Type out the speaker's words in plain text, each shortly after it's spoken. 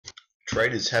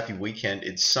Traders, happy weekend.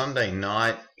 It's Sunday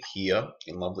night here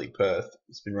in lovely Perth.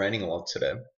 It's been raining a lot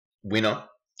today. Winter,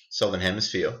 Southern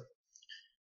Hemisphere.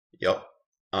 Yep.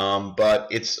 But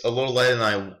it's a little later than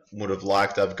I would have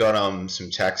liked. I've got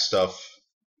some tax stuff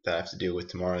that I have to deal with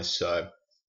tomorrow, so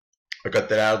I got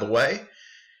that out of the way.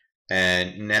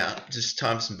 And now just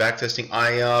time for some backtesting.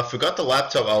 I forgot the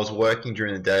laptop. I was working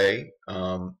during the day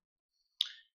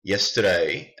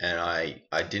yesterday, and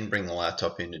I didn't bring the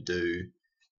laptop in to do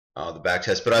the back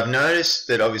test, but I've noticed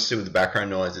that obviously with the background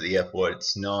noise at the airport,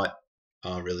 it's not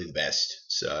really the best,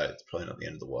 so it's probably not the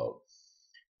end of the world.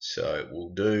 So we'll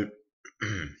do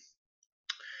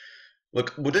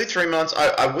look, we'll do 3 months.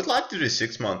 I would like to do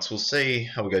 6 months. We'll see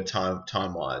how we go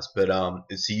time wise, but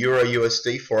it's a Euro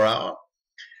USD 4 hour.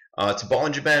 It's a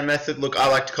Bollinger Band method. Look, I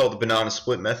like to call it the banana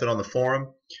split method on the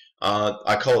forum.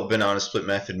 I call it banana split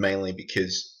method mainly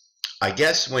because I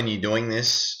guess when you're doing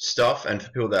this stuff, and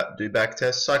for people that do back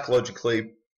tests,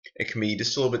 psychologically it can be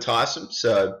just a little bit tiresome.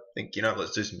 So I think,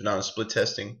 let's do some banana split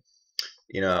testing.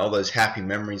 All those happy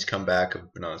memories come back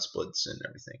of banana splits and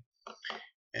everything.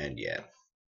 And yeah,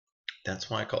 that's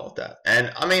why I call it that.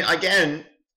 And I mean, again,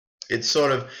 it's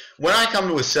sort of, when I come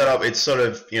to a setup, it's sort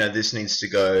of, this needs to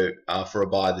go for a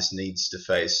buy, this needs to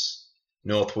face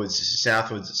northwards, this is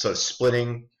southwards, it's sort of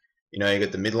splitting. You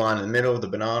got the midline in the middle, the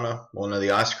banana. Well, no,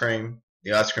 the ice cream.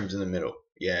 The ice cream's in the middle.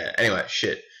 Yeah. Anyway,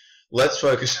 shit. Let's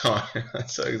focus on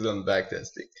the back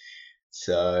testing.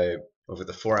 So over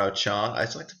the 4 hour chart, I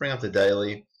just like to bring up the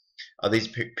daily. Are these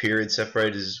period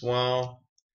separators as well?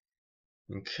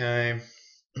 Okay.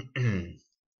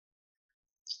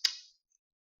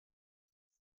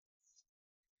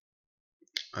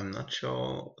 I'm not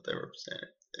sure what they represent.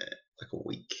 Like a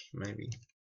week, maybe.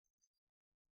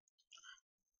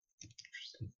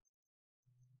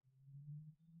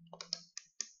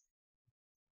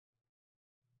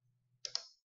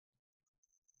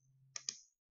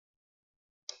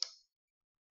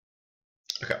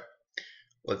 Okay,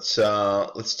 let's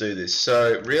do this.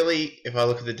 So really, if I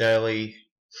look at the daily,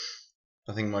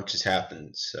 nothing much has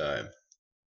happened. So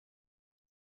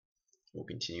we'll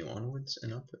continue onwards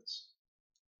and upwards.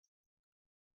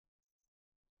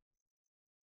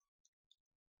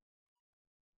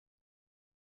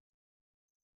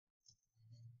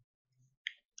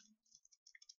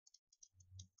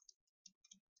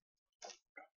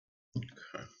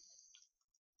 Okay.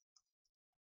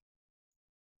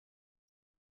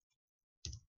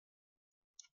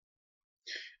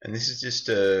 And this is just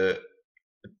a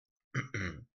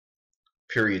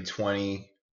period 20,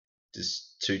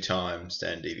 just 2 times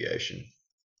standard deviation.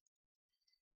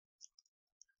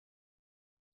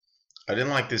 I didn't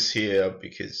like this here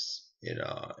because it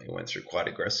went through quite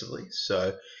aggressively.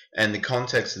 So, and the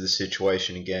context of the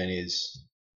situation again is,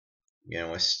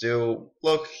 we're still,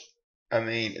 look, I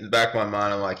mean, in the back of my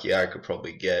mind, I'm like, yeah, I could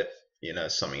probably get,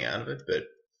 something out of it, but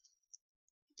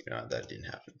that didn't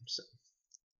happen. So.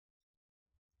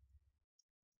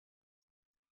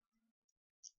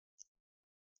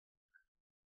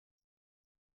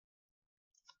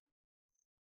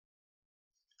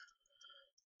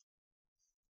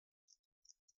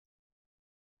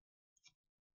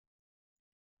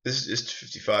 This is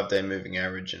just a 55-day moving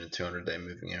average and a 200-day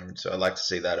moving average, so I'd like to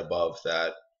see that above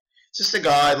that. It's just a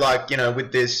guide, like,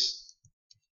 with this,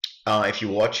 if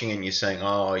you're watching and you're saying,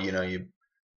 oh, you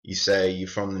say you're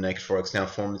from the Next Forex Now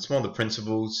forum, it's more the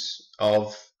principles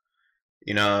of,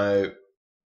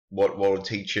 what it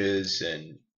teaches,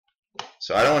 and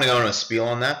so I don't want to go on a spiel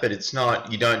on that, but it's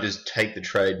not, you don't just take the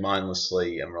trade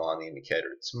mindlessly and rely on the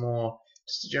indicator. It's more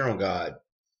just a general guide.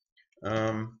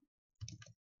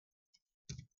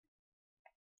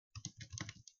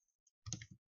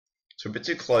 So a bit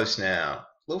too close now. A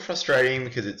little frustrating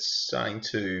because it's starting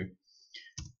to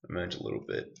emerge a little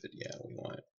bit, but yeah, we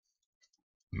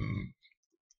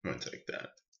won't take that.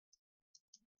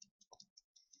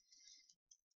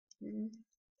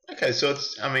 Okay, so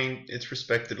it's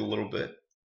respected a little bit.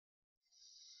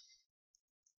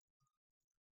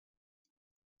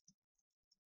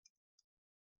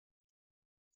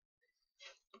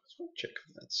 Let's check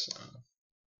if that's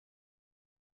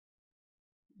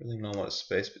really not a lot of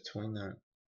space between that.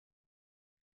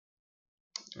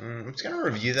 I'm just going to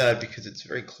review that because it's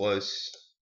very close.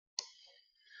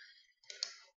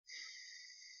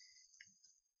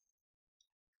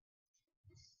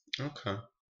 Okay.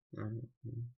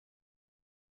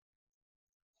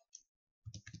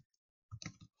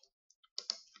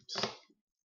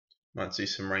 Might see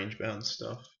some range bound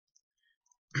stuff.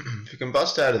 If you can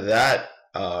bust out of that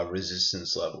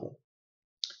resistance level,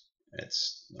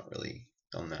 it's not really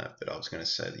done that, but I was going to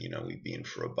say that we'd be in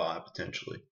for a buy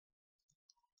potentially.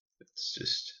 It's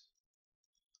just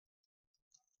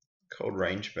called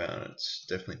range bound. It's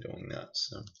definitely doing that.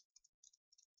 So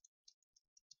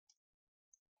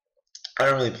I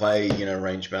don't really play,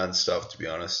 range bound stuff, to be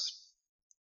honest.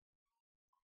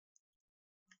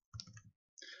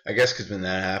 I guess because when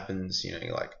that happens, you're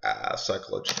like,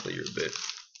 psychologically you're a bit,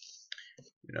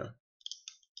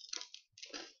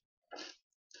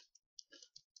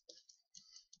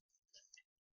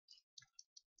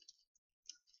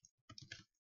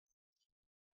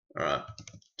 Alright,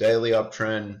 daily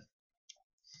uptrend.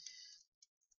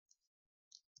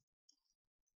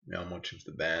 Now I'm watching for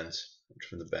the bands. Watch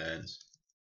for the bands.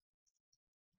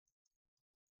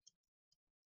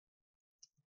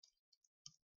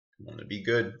 Come on, to be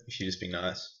good. You should just be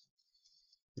nice.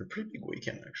 A pretty big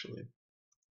weekend, actually.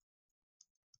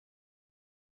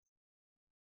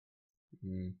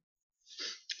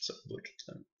 So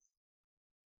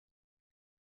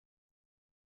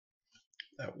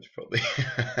that was probably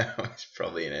that was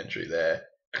probably an entry there.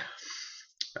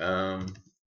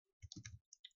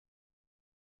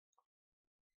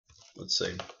 Let's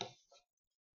see.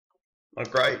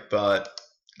 Not great, but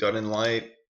got in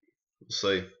late. We'll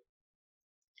see.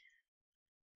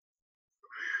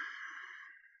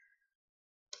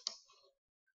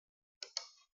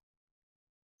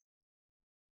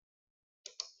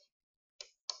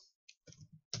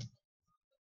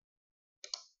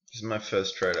 This is my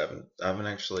first trade. I haven't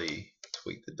actually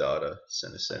tweaked the data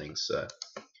center settings, so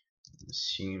I'm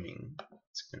assuming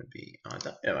it's going to be. I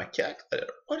don't know my calculator.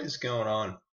 What is going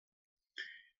on?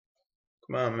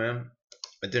 Come on, man.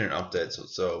 I didn't update,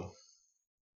 so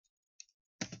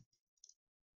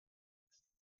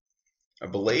I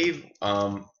believe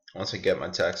once I get my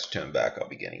tax return back, I'll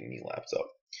be getting a new laptop.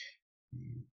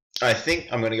 I think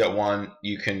I'm going to get one.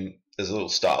 There's a little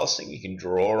stylus thing you can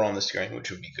draw on the screen, which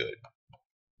would be good.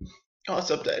 Oh,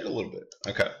 it's updated a little bit.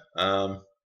 Okay.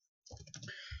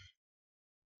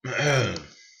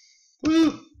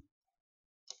 Woo.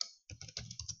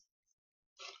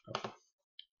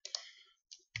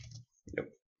 Yep.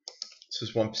 This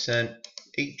is 1%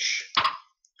 each.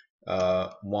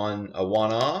 One a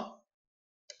 1R,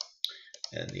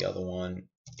 and the other one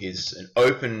is an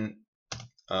open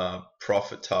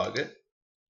profit target,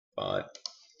 but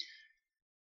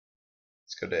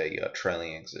it's got a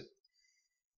trailing exit.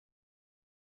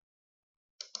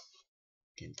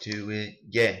 Can do it,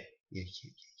 yeah.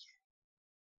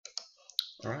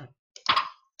 All right.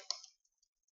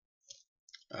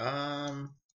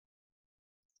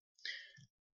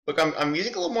 Look, I'm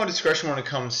using a little more discretion when it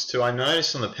comes to. I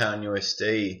noticed on the pound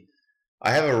USD, I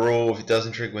have a rule if it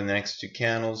doesn't trigger within the next 2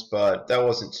 candles, but that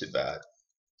wasn't too bad.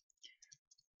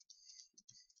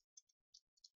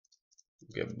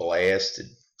 Get blasted.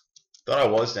 Thought I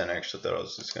was down, actually. Thought I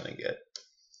was just gonna get.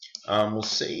 We'll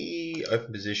see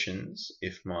open positions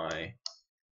if my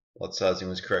lot sizing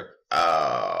was correct.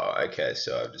 Oh, okay,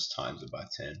 so I've just times it by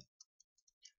 10.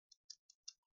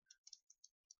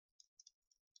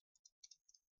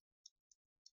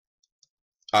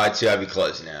 I'd see I'd be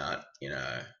closing out,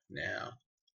 now.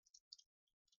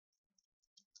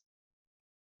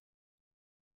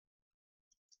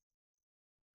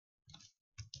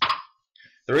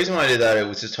 The reason why I did that, it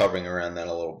was just hovering around that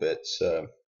a little bit, so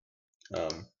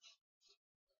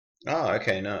oh,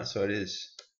 okay, no, so it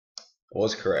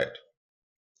was correct.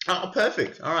 Oh,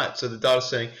 perfect. All right, so the data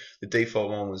setting, the default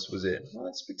one was it. Well,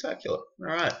 that's spectacular. All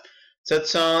right, so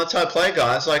that's how I play,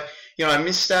 guys. Like, I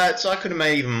missed that, so I could have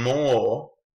made even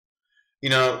more.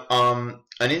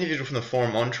 An individual from the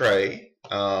forum, Entree,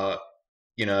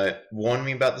 warned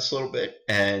me about this a little bit,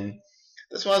 and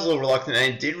that's why I was a little reluctant.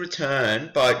 And it did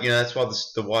return, but that's why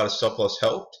the wider stop loss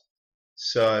helped.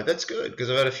 So that's good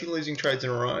because I've had a few losing trades in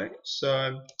a row.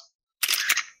 So,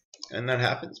 and that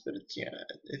happens, but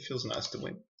it feels nice to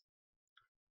win.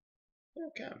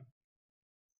 Okay.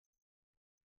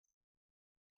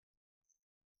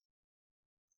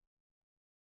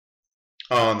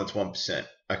 Oh, and that's 1%.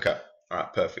 Okay. All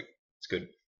right. Perfect. It's good.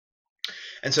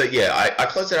 And so I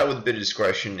close it out with a bit of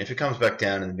discretion. If it comes back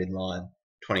down in the midline,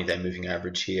 20-day moving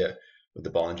average here with the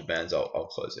Bollinger Bands, I'll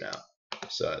close it out.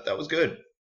 So that was good.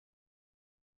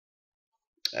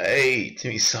 Hey,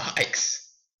 Timmy Sykes.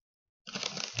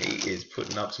 He is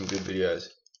putting up some good videos.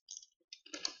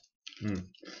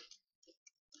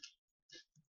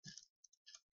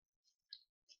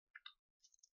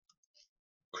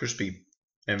 Crispy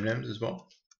M&Ms as well.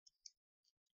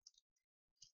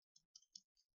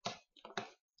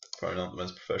 Probably not the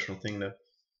most professional thing to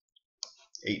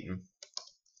eat them.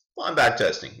 Well, I'm back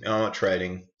testing. I'm not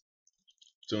trading.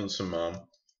 Doing some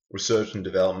research and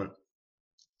development.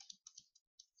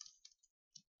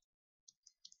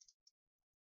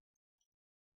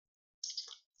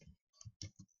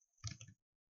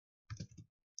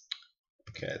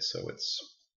 Okay, so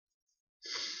it's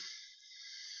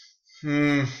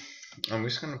I'm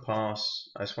just gonna pass.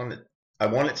 I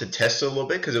want it to test a little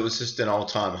bit because it was just an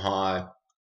all-time high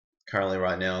currently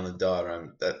right now on the data,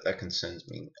 and that concerns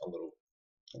me a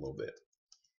little bit.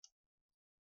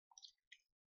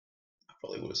 I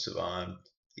probably would have survived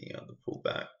the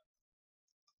pullback.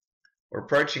 We're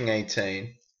approaching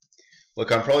 18.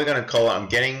 Look, I'm probably going to call it. I'm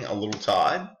getting a little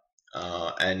tired,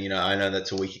 and I know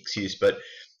that's a weak excuse, but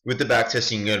with the back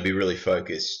testing, you're going to be really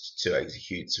focused to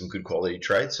execute some good quality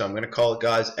trades. So I'm going to call it,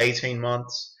 guys, 18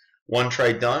 months, one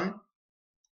trade done.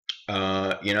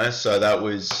 So that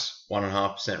was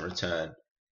 1.5% return.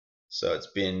 So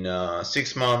it's been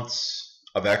 6 months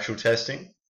of actual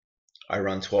testing. I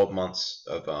run 12 months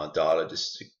of data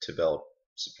just to develop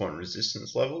support and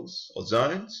resistance levels or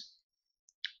zones.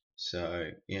 So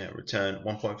yeah, return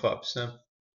 1.5%.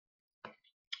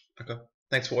 Okay.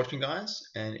 Thanks for watching, guys,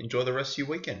 and enjoy the rest of your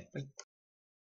weekend. Bye.